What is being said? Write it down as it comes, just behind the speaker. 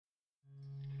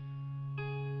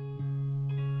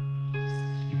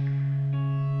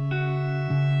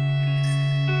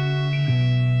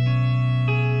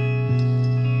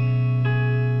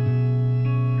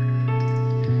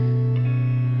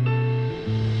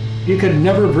You could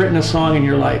never have written a song in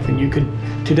your life, and you could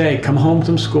today come home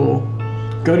from school,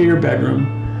 go to your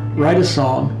bedroom, write a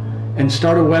song, and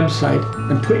start a website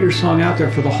and put your song out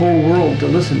there for the whole world to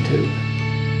listen to.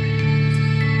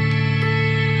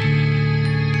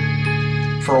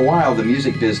 For a while, the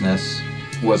music business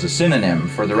was a synonym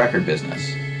for the record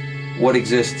business. What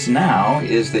exists now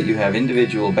is that you have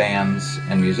individual bands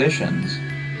and musicians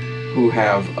who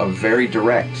have a very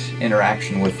direct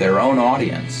interaction with their own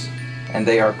audience, and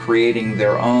they are creating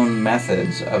their own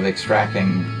methods of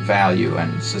extracting value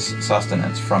and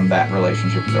sustenance from that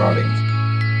relationship with their audience.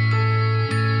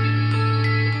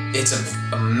 It's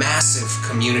a massive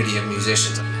community of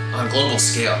musicians on a global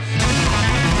scale.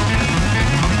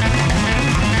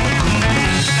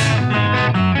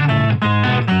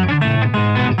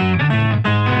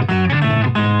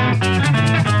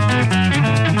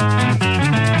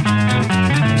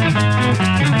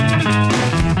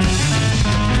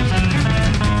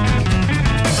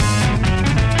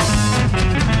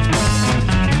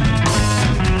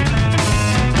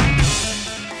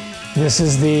 This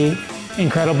is the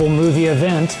incredible movie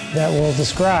event that will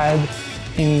describe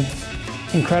in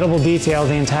incredible detail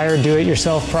the entire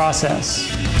do-it-yourself process.